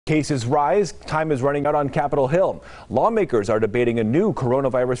Cases rise, time is running out on Capitol Hill. Lawmakers are debating a new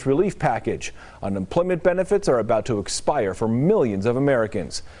coronavirus relief package. Unemployment benefits are about to expire for millions of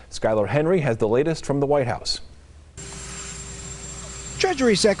Americans. Skylar Henry has the latest from the White House.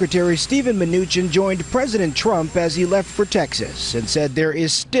 Treasury Secretary Steven Mnuchin joined President Trump as he left for Texas and said there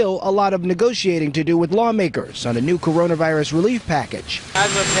is still a lot of negotiating to do with lawmakers on a new coronavirus relief package.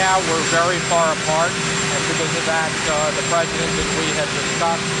 As of now, we're very far apart, and because of that, the President and we have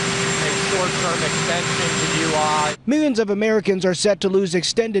discussed a short-term extension to UI. Millions of Americans are set to lose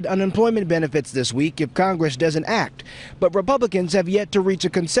extended unemployment benefits this week if Congress doesn't act. But Republicans have yet to reach a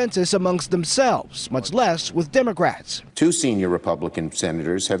consensus amongst themselves, much less with Democrats. Two senior Republican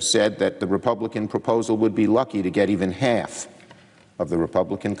senators have said that the Republican proposal would be lucky to get even half of the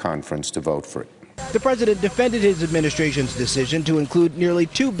Republican conference to vote for it. The president defended his administration's decision to include nearly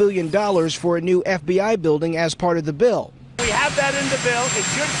 $2 billion for a new FBI building as part of the bill. We have that in the bill. It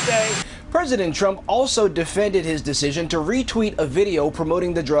should stay. President Trump also defended his decision to retweet a video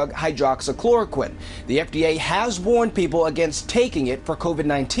promoting the drug hydroxychloroquine. The FDA has warned people against taking it for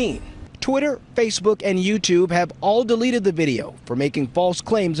COVID-19. Twitter, Facebook, and YouTube have all deleted the video for making false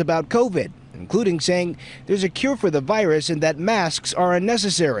claims about COVID, including saying there's a cure for the virus and that masks are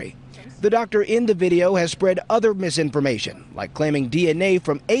unnecessary. The doctor in the video has spread other misinformation, like claiming DNA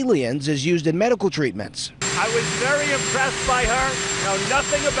from aliens is used in medical treatments. I was very impressed by her. Know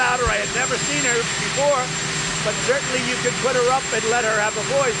nothing about her. I had never seen her before, but certainly you could put her up and let her have a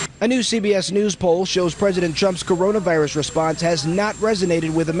voice. A new CBS News poll shows President Trump's coronavirus response has not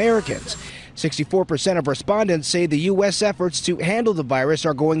resonated with Americans. 64% of respondents say the U.S. efforts to handle the virus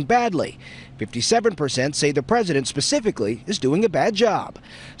are going badly. 57% say the president specifically is doing a bad job.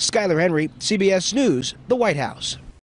 Skylar Henry, CBS News, the White House.